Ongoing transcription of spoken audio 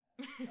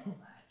so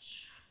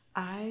much.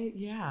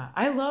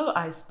 I love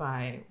I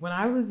Spy. When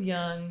I was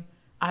young,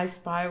 I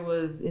Spy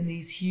was in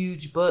these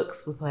huge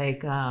books with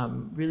like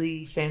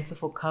really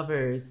fanciful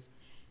covers.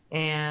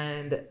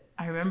 And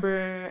I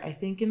remember, I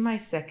think in my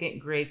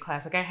second grade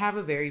class, like I have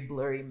a very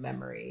blurry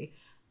memory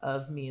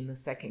of me in the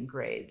second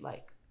grade,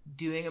 like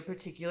doing a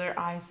particular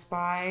I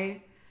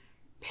Spy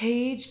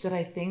page that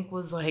I think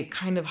was like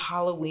kind of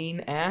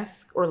Halloween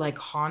esque or like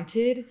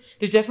haunted.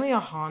 There's definitely a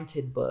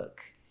haunted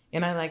book,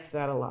 and I liked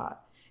that a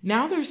lot.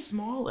 Now they're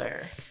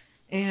smaller,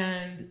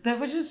 and that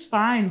was just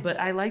fine. But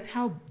I liked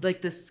how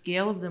like the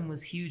scale of them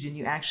was huge, and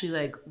you actually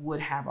like would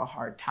have a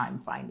hard time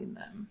finding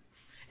them.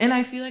 And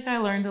I feel like I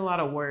learned a lot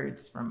of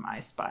words from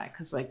I Spy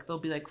because like they'll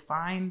be like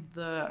find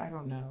the I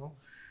don't know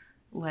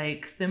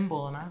like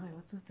thimble, and I was like,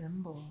 what's a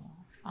thimble?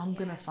 I'm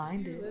gonna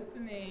find it.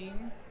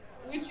 Listening,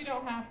 which you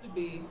don't have to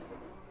be.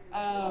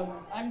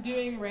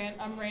 I'm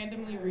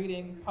randomly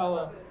reading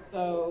poems,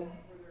 so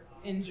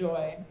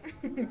enjoy.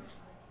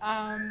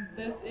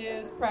 This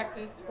is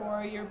practice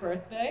for your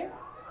birthday.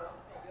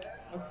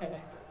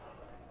 Okay.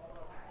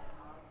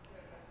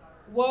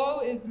 Woe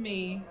is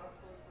me.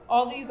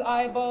 All these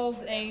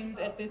eyeballs aimed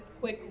at this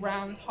quick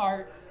round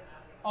heart.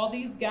 All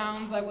these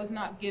gowns I was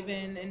not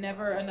given and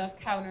never enough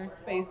counter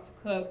space to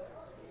cook.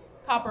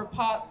 Copper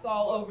pots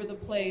all over the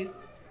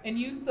place. And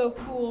you so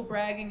cool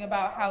bragging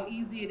about how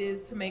easy it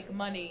is to make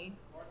money.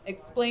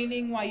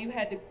 Explaining why you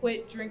had to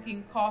quit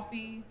drinking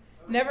coffee.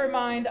 Never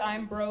mind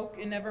I'm broke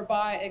and never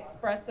buy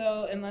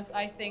espresso unless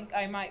I think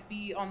I might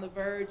be on the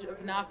verge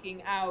of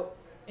knocking out.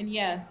 And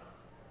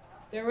yes,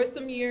 there were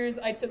some years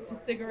I took to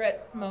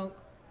cigarette smoke,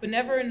 but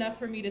never enough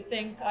for me to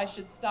think I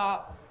should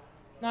stop.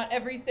 Not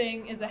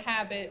everything is a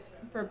habit,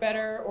 for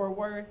better or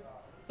worse.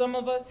 Some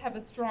of us have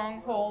a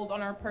strong hold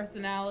on our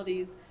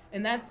personalities,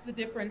 and that's the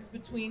difference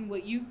between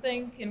what you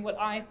think and what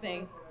I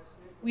think.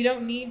 We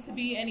don't need to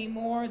be any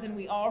more than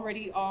we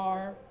already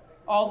are.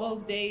 All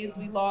those days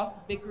we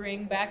lost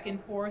bickering back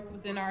and forth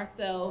within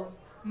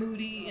ourselves,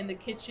 moody in the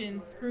kitchen,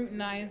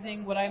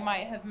 scrutinizing what I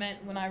might have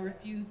meant when I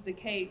refused the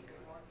cake.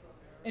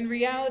 In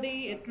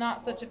reality, it's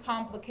not such a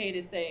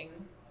complicated thing.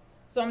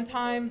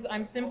 Sometimes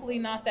I'm simply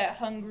not that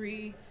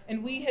hungry,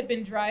 and we had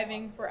been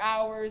driving for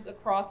hours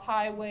across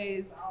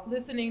highways,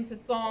 listening to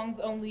songs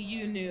only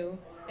you knew,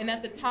 and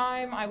at the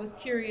time I was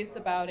curious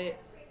about it,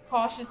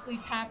 cautiously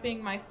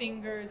tapping my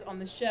fingers on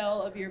the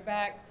shell of your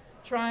back,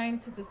 trying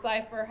to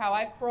decipher how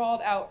I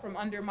crawled out from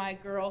under my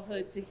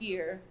girlhood to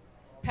here,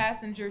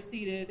 passenger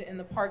seated in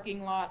the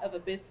parking lot of a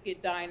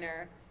biscuit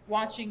diner,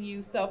 watching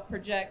you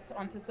self-project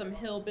onto some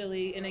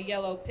hillbilly in a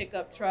yellow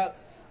pickup truck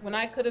when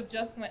I could have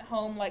just went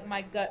home like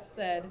my gut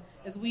said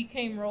as we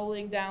came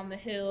rolling down the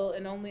hill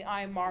and only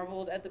I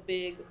marveled at the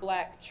big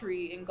black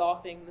tree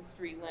engulfing the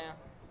street lamp.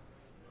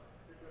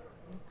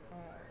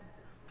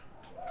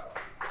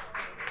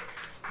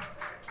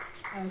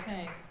 Oh,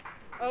 thanks.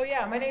 Oh,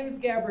 yeah, my name is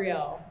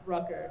Gabrielle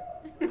Rucker.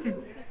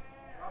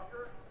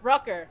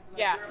 Rucker,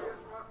 yeah.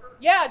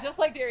 Yeah, just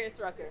like Darius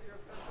Rucker.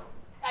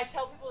 I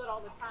tell people that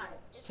all the time.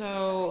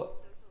 So,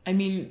 I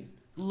mean,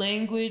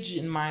 language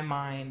in my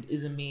mind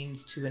is a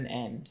means to an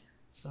end.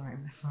 Sorry,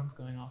 my phone's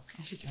going off.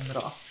 I should turn it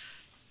off.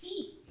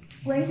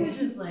 Language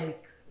is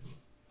like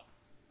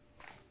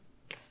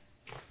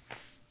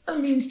a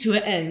means to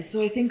an end.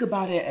 So I think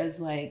about it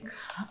as like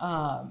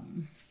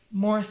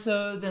more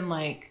so than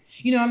like,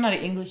 I'm not an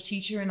English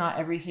teacher and not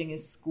everything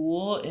is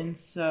school. And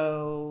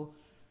so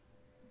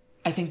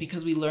I think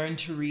because we learn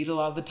to read a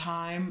lot of the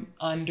time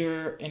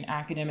under an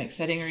academic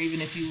setting, or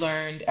even if you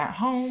learned at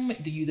home,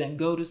 you then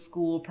go to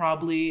school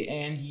probably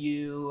and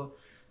you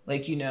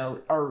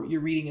or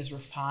your reading is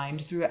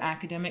refined through an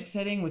academic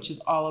setting, which is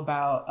all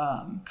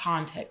about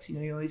context.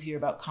 You always hear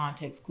about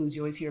context clues.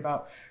 You always hear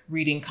about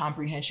reading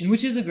comprehension,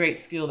 which is a great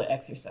skill to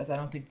exercise. I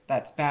don't think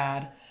that's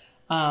bad.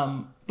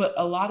 But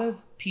a lot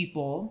of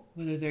people,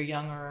 whether they're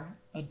young or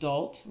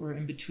adult or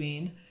in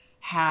between,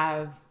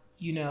 have,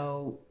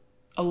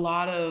 a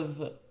lot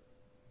of,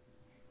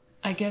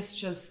 I guess,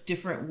 just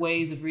different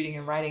ways of reading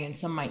and writing. And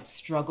some might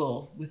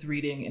struggle with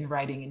reading and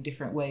writing in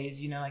different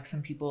ways. Like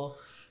some people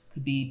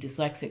could be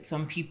dyslexic.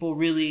 Some people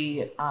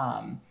really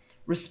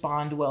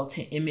respond well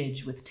to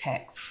image with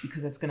text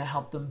because it's going to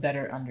help them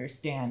better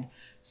understand.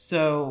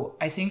 So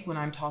I think when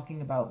I'm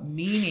talking about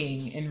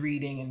meaning in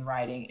reading and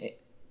writing,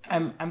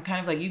 I'm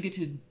kind of like, you get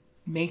to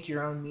make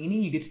your own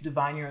meaning, you get to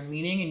divine your own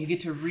meaning, and you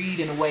get to read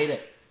in a way that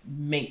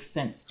makes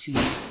sense to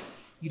you.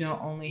 You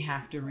don't only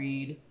have to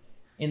read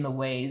in the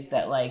ways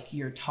that like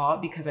you're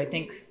taught, because I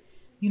think,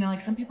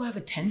 like some people have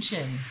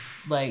attention,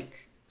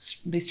 like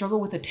they struggle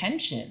with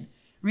attention.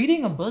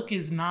 Reading a book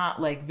is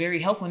not like very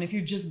helpful. And if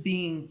you're just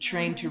being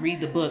trained to read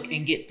the book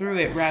and get through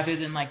it rather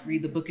than like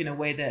read the book in a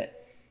way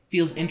that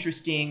feels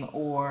interesting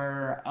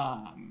or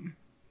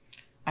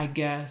I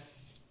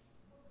guess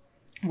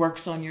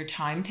works on your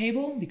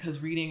timetable, because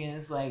reading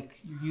is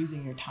like you're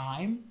using your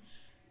time,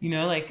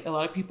 like a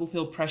lot of people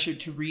feel pressured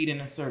to read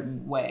in a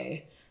certain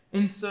way.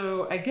 And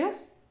so I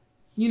guess,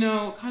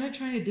 kind of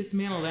trying to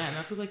dismantle that. And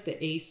that's what like the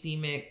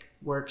asemic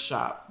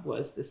workshop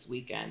was this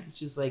weekend,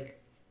 which is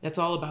like That's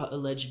all about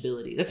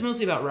illegibility. That's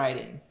mostly about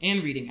writing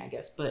and reading, I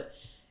guess, but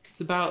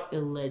it's about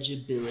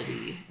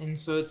illegibility. And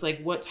so it's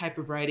like, what type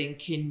of writing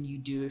can you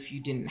do if you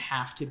didn't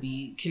have to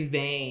be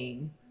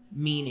conveying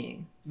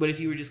meaning? What if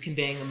you were just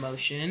conveying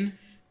emotion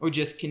or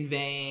just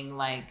conveying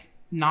like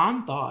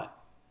non-thought?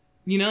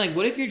 You know, like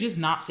what if you're just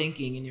not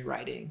thinking in your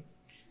writing?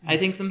 I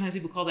think sometimes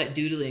people call that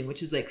doodling,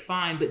 which is like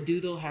fine, but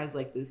doodle has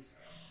like this,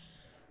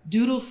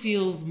 doodle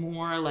feels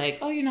more like,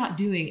 oh, you're not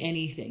doing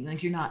anything.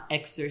 Like you're not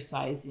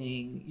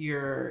exercising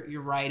your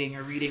writing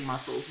or reading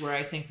muscles, where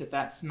I think that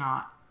that's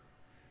not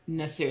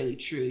necessarily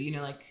true. You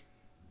know, like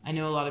I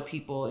know a lot of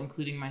people,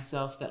 including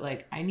myself, that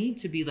like I need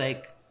to be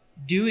like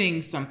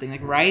doing something,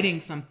 like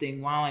writing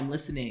something while I'm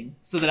listening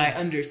so that I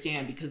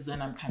understand, because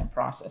then I'm kind of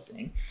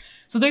processing.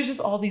 So there's just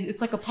all these,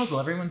 it's like a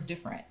puzzle. Everyone's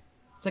different.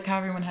 It's like how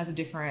everyone has a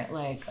different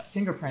like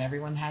fingerprint.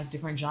 Everyone has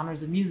different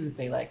genres of music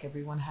they like.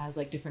 Everyone has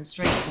like different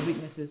strengths and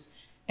weaknesses.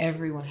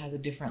 Everyone has a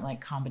different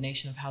like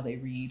combination of how they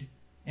read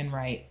and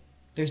write.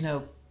 There's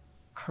no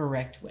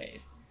correct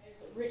way.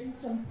 I've written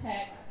some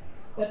text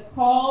that's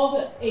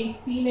called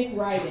asemic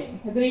writing.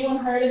 Has anyone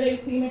heard of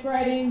asemic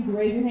writing?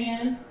 Raise your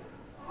hand.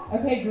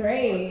 Okay,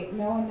 great.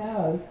 No one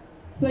knows.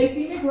 So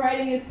asemic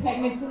writing is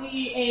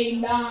technically a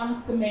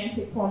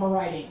non-semantic form of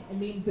writing. It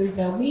means there's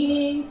no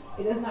meaning.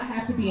 It does not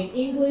have to be in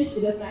English.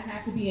 It does not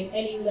have to be in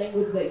any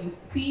language that you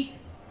speak.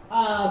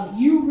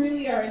 You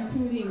really are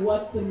intuiting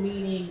what the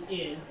meaning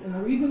is. And the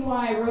reason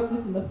why I wrote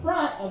this in the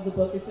front of the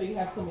book is so you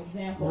have some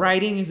examples.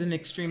 Writing is an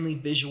extremely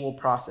visual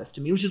process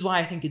to me, which is why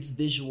I think it's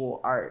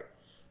visual art.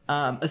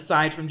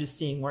 Aside from just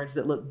seeing words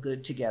that look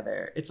good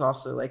together, it's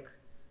also like,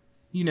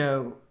 you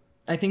know,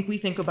 I think we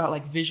think about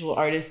like visual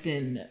artists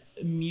and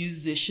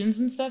musicians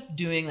and stuff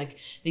doing like,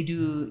 they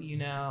do, you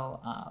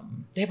know,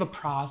 they have a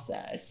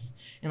process,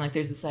 and like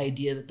there's this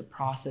idea that the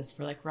process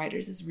for like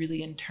writers is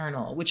really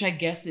internal, which I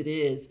guess it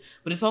is,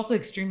 but it's also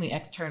extremely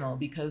external,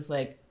 because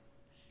like,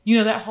 you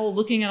know, that whole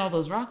looking at all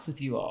those rocks with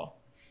you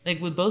all, like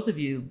with both of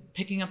you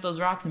picking up those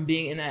rocks and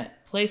being in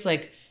that place,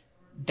 like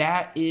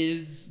that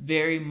is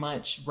very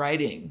much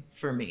writing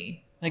for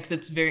me. Like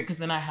that's very, because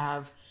then I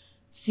have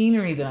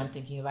scenery that I'm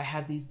thinking of. I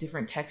have these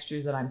different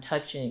textures that I'm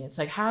touching. It's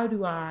like, how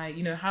do I,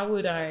 you know, how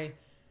would I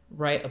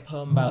write a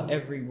poem about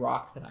every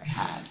rock that I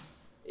had?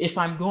 If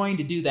I'm going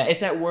to do that,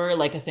 if that were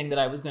like a thing that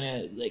I was going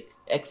to like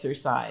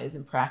exercise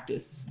and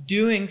practice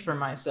doing for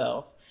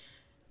myself,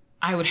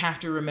 I would have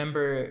to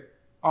remember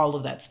all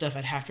of that stuff.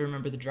 I'd have to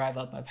remember the drive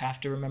up. I'd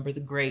have to remember the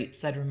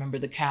grapes. I'd remember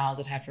the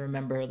cows. I'd have to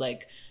remember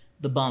like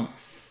the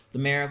bumps, the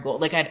marigold.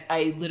 Like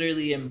I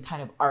literally am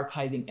kind of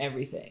archiving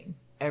everything.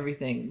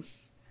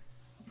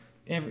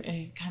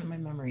 Kind of my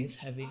memory is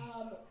heavy.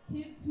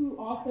 Kids who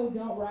also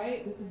don't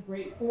write, this is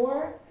great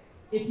for.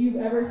 If you've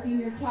ever seen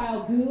your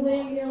child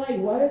doodling, you're like,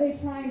 what are they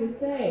trying to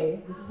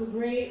say? This is a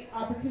great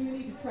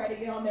opportunity to try to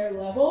get on their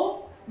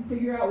level and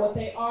figure out what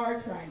they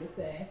are trying to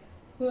say.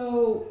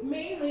 So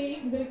mainly,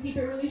 I'm going to keep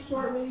it really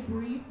short, really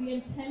brief. The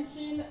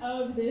intention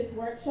of this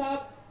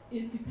workshop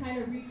is to kind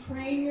of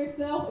retrain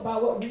yourself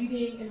about what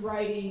reading and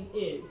writing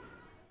is.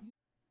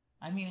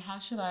 I mean, how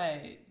should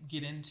I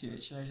get into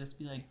it? Should I just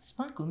be like,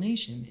 Sparkle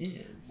Nation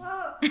is?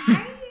 Well,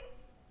 How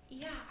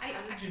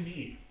did you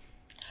meet?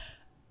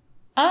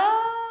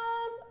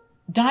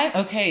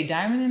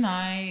 Diamond and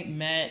I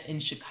met in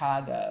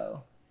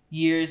Chicago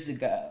years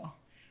ago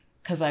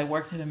because I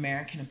worked at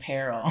American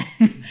Apparel.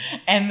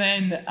 And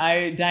then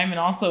Diamond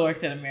also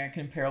worked at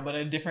American Apparel, but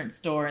at a different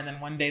store. And then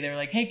one day they were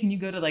like, hey, can you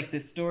go to like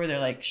this store? They're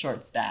like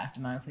short-staffed.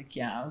 And I was like,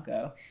 yeah, I'll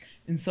go.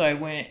 And so I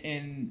went,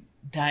 and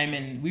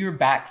Diamond, we were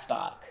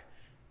backstock.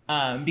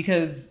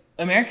 Because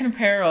American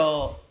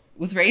Apparel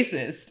was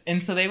racist.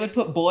 And so they would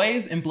put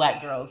boys and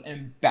black girls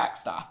in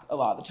backstock a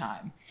lot of the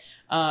time.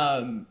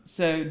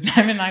 So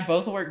Diamond and I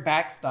both worked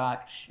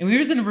backstock, and we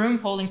were just in a room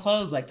folding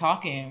clothes, like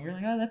talking. And we were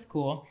like, oh, that's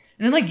cool.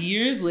 And then like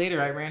years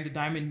later, I ran to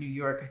Diamond in New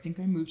York. I think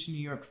I moved to New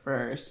York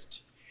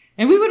first.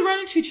 And we would run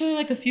into each other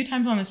like a few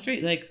times on the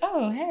street, like,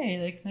 oh, hey,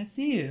 like, nice to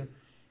see you.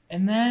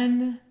 And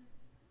then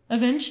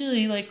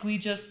eventually, like, we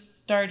just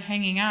started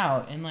hanging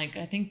out, and like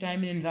I think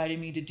Diamond invited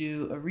me to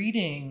do a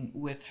reading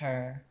with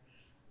her.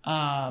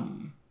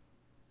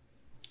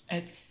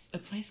 It's a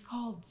place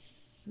called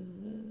Sunview.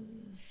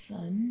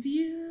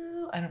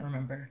 I don't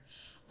remember.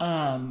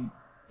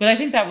 But I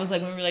think that was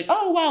like when we were like,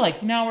 oh wow,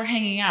 like now we're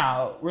hanging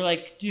out. We're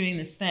like doing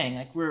this thing.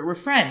 Like we're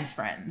friends,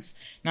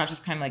 not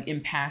just kind of like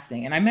in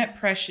passing. And I met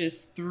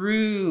Precious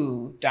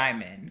through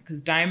Diamond,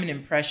 because Diamond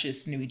and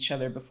Precious knew each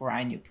other before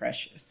I knew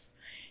Precious.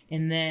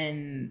 And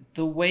then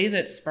the way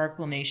that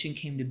Sparkle Nation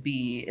came to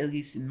be, at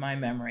least in my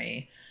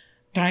memory,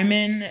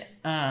 Diamond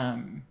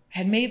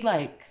had made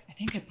like, I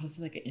think I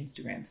posted like an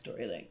Instagram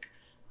story, like,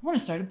 I want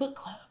to start a book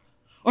club.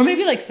 Or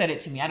maybe like said it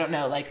to me. I don't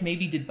know. Like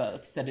maybe did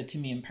both. Said it to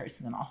me in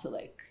person and also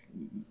like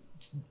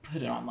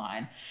put it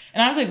online.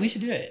 And I was like, we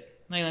should do it.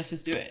 Like, let's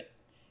just do it.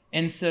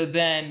 And so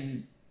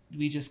then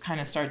we just kind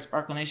of started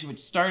Sparkle Nation, which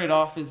started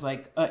off as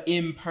like a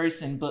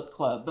in-person book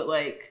club, but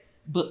like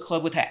book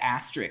club with an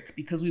asterisk,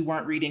 because we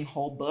weren't reading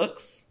whole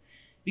books.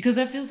 because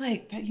that feels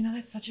like that,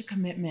 that's such a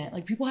commitment.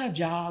 Like people have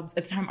jobs.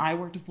 At the time I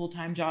worked a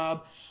full-time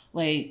job.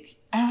 Like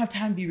I don't have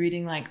time to be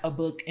reading like a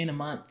book in a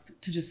month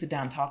to just sit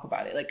down and talk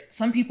about it. Like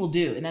some people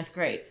do, and that's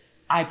great.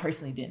 I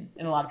personally didn't.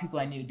 And a lot of people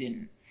I knew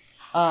didn't.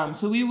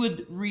 So we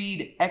would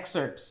read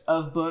excerpts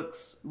of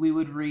books. We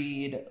would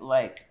read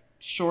like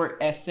short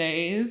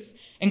essays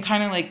and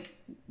kind of like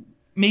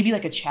maybe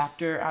like a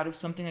chapter out of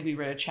something. Like we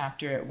read a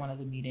chapter at one of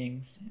the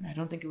meetings, and I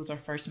don't think it was our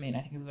first meeting.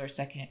 I think it was our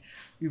second.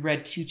 We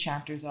read 2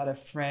 chapters out of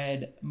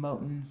Fred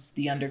Moten's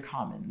The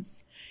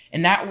Undercommons.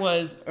 And that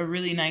was a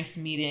really nice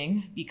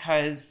meeting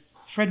because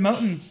Fred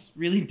Moten's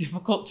really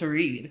difficult to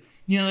read.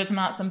 It's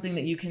not something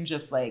that you can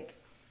just like,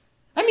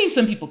 I mean,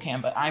 some people can,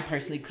 but I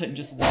personally couldn't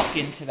just walk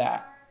into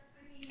that.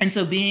 And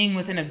so being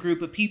within a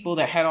group of people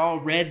that had all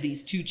read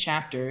these 2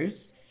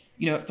 chapters,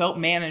 it felt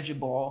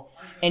manageable.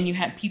 And you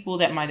had people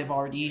that might have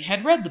already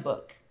had read the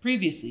book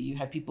previously. You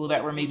had people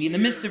that were maybe in the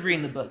midst of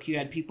reading the book. You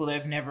had people that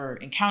have never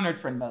encountered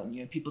Fred Moten. You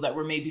had people that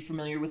were maybe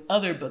familiar with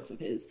other books of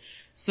his.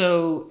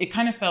 So it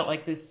kind of felt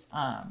like this,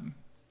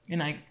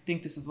 and I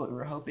think this is what we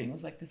were hoping,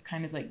 was like this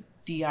kind of like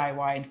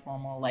DIY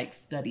informal like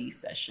study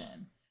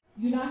session.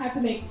 You do not have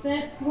to make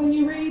sense when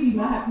you read. You do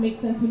not have to make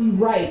sense when you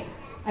write.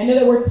 I know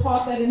that we're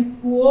taught that in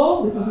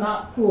school. This is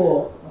not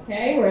school,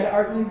 okay? We're at an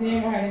art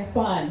museum, we're having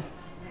fun.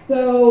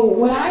 So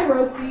when I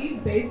wrote these,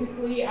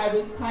 basically I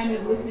was kind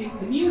of listening to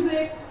the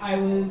music, I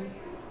was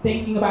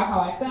thinking about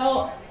how I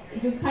felt,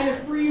 just kind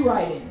of free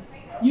writing.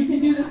 You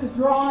can do this with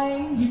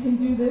drawing, you can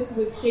do this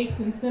with shapes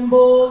and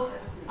symbols,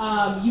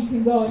 you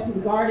can go into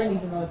the garden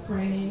even though it's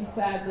raining,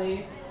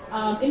 sadly.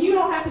 And you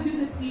don't have to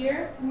do this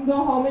here, you can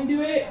go home and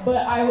do it,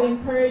 but I would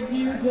encourage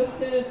you just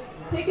to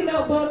take a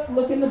notebook,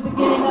 look in the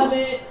beginning of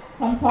it,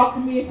 come talk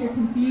to me if you're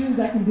confused.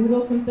 I can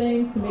doodle some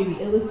things to maybe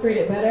illustrate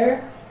it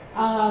better.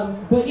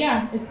 But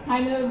yeah, it's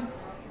kind of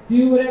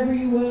do whatever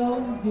you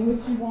will, do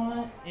what you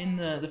want. In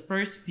the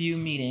first few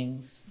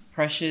meetings,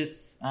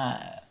 Precious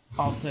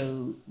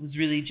also was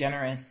really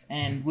generous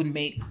and would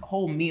make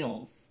whole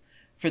meals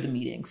for the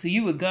meeting. So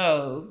you would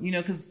go,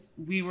 because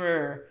we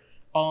were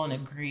all in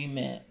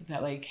agreement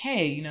that like,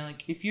 hey,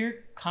 like if you're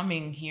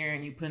coming here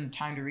and you put in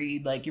time to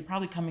read, like you're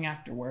probably coming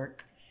after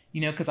work.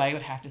 Because I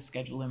would have to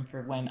schedule them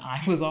for when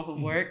I was off of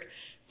work.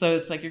 So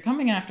it's like, you're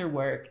coming after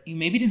work. You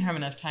maybe didn't have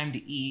enough time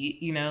to eat,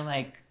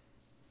 like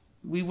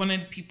we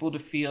wanted people to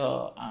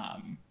feel,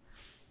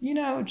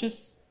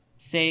 just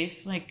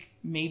safe. Like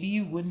maybe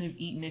you wouldn't have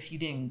eaten if you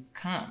didn't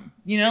come,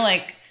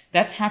 like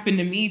that's happened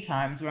to me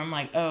times where I'm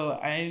like, oh,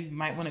 I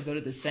might want to go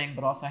to this thing,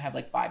 but also I have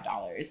like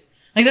 $5.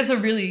 Like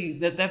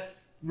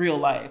that's real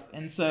life.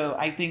 And so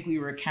I think we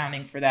were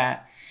accounting for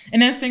that.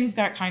 And as things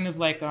got kind of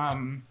like,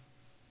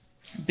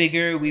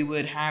 bigger, we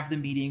would have the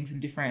meetings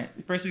in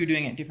first we were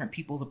doing it at different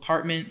people's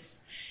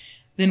apartments.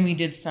 Then we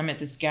did some at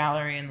this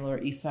gallery in the Lower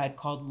East Side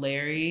called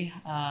Larry.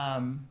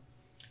 And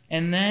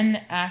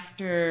then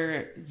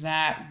after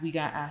that, we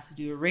got asked to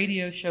do a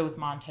radio show with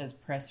Montez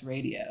Press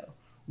Radio,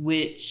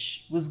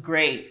 which was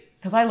great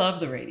because I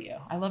love the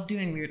radio. I love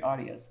doing weird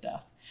audio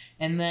stuff.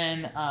 And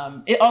then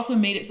it also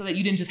made it so that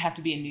you didn't just have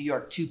to be in New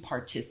York to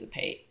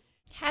participate.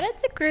 How did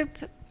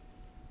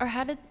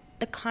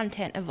the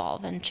content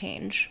evolve and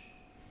change?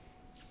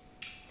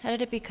 How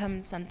did it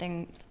become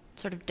something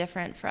sort of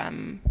different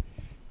from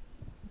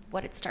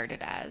what it started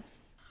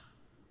as?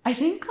 I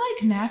think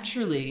like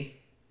naturally,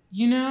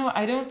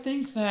 I don't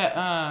think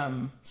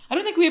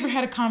we ever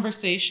had a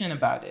conversation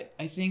about it.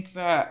 I think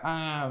that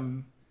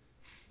kind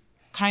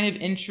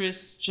of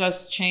interests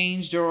just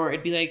changed, or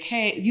it'd be like,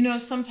 hey,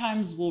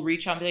 sometimes we'll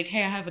reach out and be like,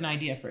 hey, I have an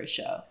idea for a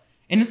show.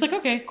 And it's like,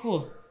 okay,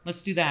 cool,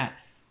 let's do that.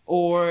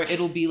 Or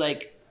it'll be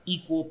like,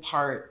 equal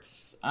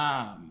parts,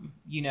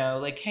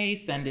 like, hey,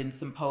 send in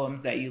some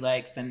poems that you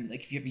like, send,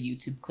 like, if you have a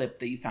YouTube clip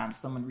that you found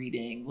someone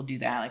reading, we'll do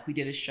that. Like we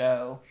did a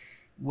show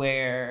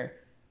where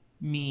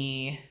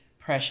me,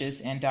 Precious,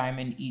 and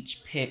Diamond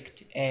each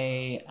picked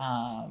a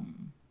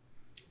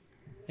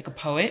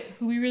poet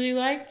who we really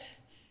liked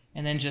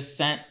and then just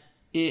sent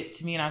it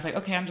to me, and I was like,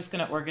 okay, I'm just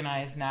gonna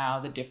organize now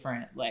the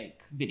different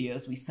like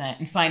videos we sent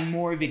and find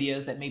more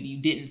videos that maybe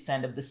you didn't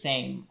send of the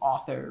same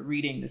author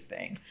reading this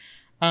thing.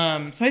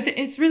 So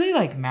it's really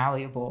like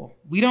malleable.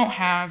 We don't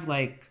have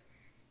like,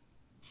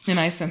 and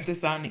I sent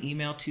this out in an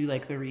email to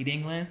like the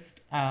reading list,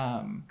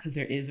 because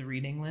there is a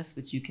reading list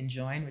which you can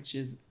join, which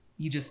is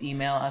you just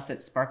email us at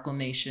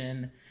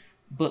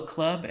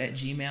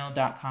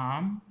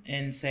sparklenationbookclub@gmail.com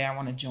and say I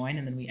want to join,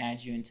 and then we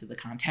add you into the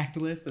contact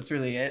list. That's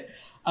really it.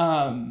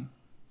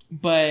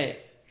 But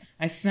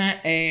I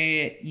sent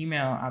a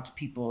email out to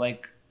people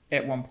like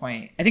at one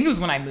point. I think it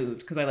was when I moved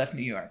because I left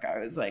New York. I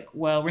was like,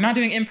 well, we're not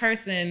doing in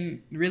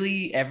person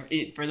really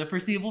for the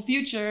foreseeable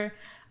future.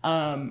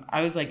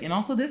 I was like, and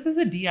also this is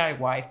a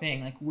DIY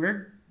thing. Like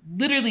we're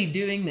literally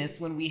doing this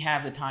when we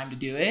have the time to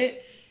do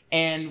it.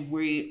 And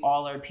we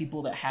all are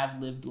people that have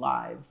lived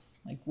lives.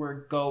 Like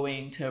we're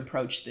going to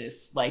approach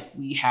this like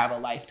we have a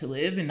life to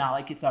live and not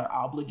like it's our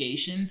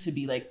obligation to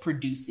be like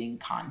producing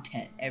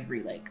content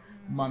every like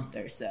month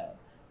or so.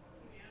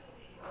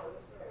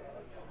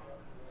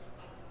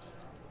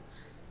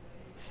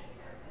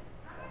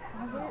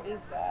 Where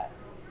is that?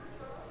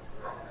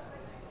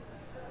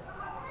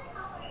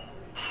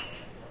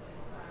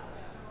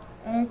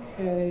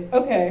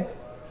 Okay.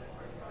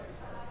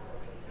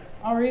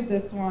 I'll read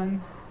this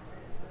one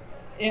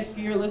if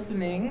you're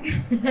listening.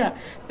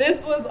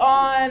 This was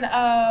on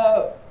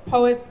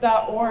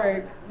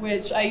poets.org,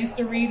 which I used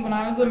to read when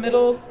I was a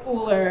middle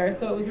schooler,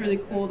 so it was really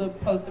cool to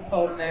post a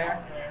poem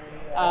there.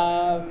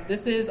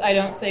 This is I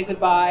Don't Say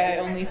Goodbye, I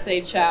Only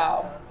Say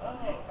Ciao.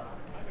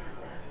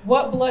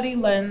 What bloody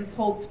lens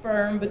holds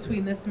firm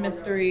between this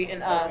mystery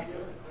and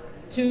us?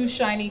 Two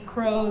shiny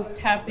crows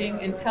tapping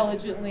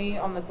intelligently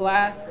on the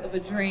glass of a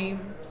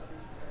dream.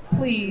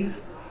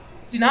 Please,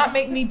 do not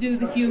make me do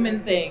the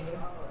human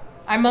things.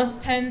 I must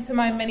tend to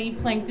my many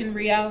plankton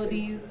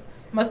realities,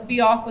 must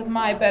be off with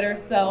my better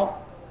self.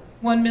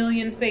 1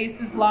 million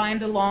faces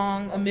lined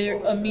along a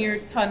mere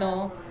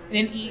tunnel, and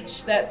in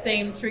each that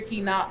same tricky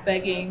knot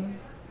begging.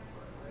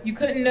 You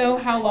couldn't know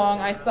how long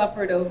I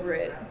suffered over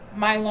it,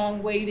 my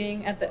long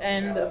waiting at the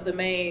end of the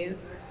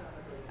maze.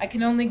 I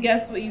can only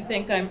guess what you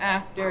think I'm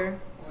after,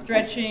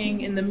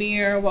 stretching in the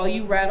mirror while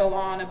you rattle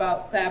on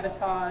about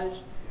sabotage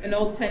and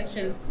old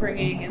tension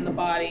springing in the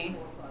body.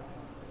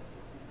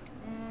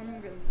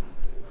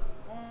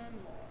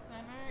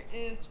 Center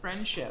is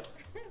friendship.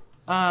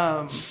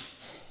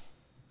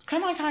 It's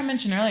kind of like how I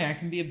mentioned earlier, I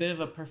can be a bit of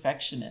a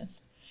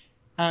perfectionist.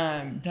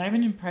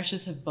 Diamond and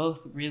Precious have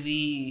both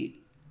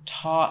really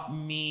taught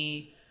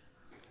me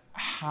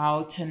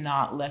how to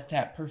not let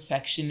that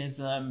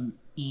perfectionism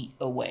eat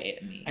away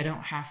at me. I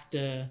don't have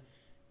to,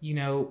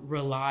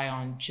 rely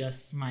on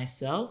just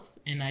myself,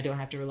 and I don't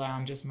have to rely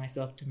on just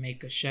myself to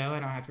make a show. I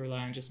don't have to rely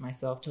on just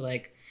myself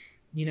to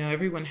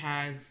everyone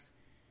has,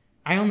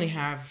 I only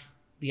have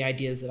the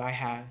ideas that I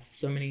have.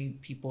 So many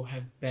people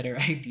have better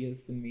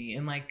ideas than me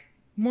and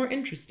more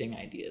interesting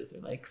ideas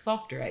or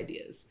softer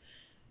ideas.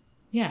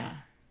 Yeah.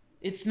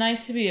 It's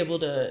nice to be able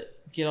to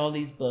get all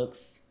these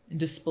books and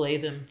display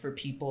them for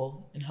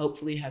people and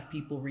hopefully have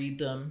people read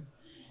them.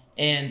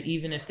 And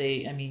even if they,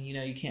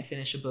 you can't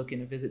finish a book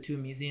in a visit to a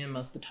museum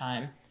most of the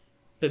time,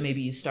 but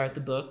maybe you start the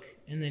book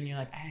and then you're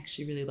like, I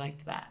actually really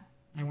liked that.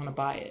 I want to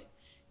buy it.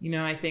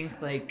 I think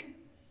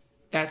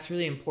that's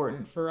really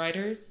important for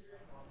writers.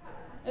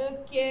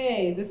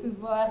 Okay, this is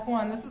the last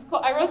one. This is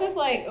called, I wrote this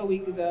a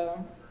week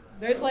ago.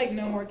 There's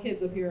no more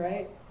kids up here,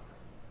 right?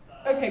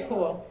 Okay,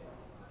 cool.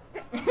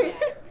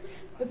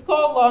 It's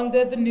called Long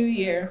Dead the New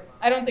Year.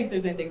 I don't think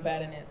there's anything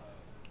bad in it.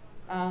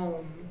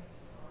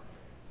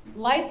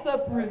 Lights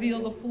up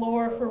reveal the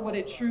floor for what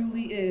it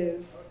truly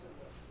is.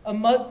 A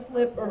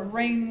mudslip of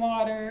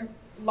rainwater,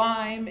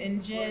 lime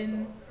and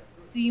gin,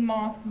 sea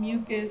moss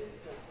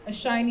mucus, a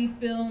shiny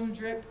film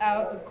dripped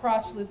out of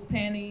crotchless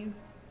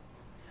panties.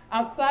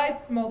 Outside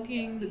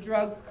smoking, the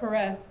drugs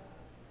caress,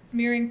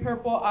 smearing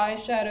purple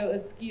eyeshadow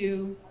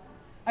askew.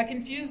 I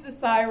confused a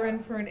siren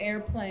for an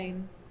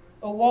airplane,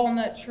 a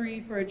walnut tree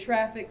for a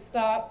traffic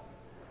stop,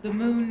 the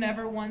moon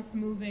never once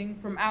moving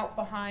from out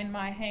behind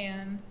my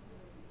hand.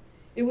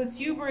 It was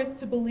hubris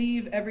to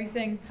believe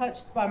everything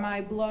touched by my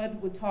blood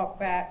would talk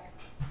back.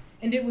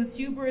 And it was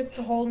hubris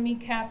to hold me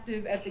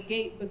captive at the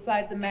gate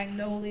beside the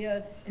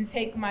magnolia and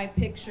take my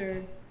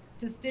picture,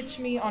 to stitch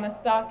me on a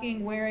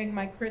stocking wearing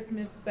my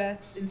Christmas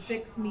best and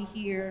fix me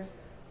here.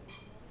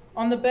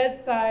 On the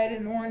bedside,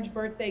 an orange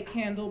birthday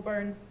candle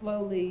burned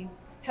slowly,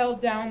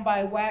 held down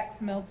by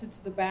wax melted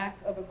to the back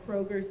of a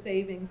Kroger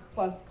Savings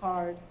Plus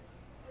card.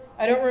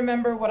 I don't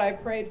remember what I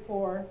prayed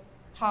for,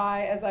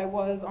 high as I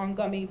was on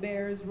gummy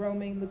bears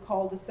roaming the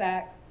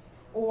cul-de-sac,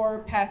 or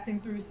passing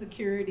through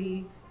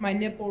security, my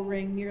nipple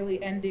ring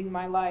nearly ending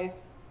my life.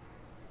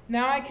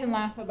 Now I can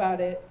laugh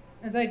about it,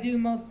 as I do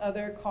most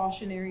other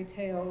cautionary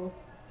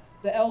tales,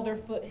 the elder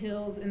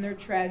foothills and their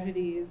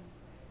tragedies,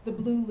 the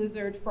blue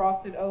lizard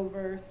frosted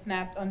over,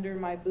 snapped under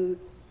my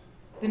boots,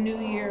 the new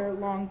year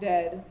long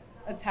dead,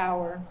 a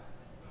tower.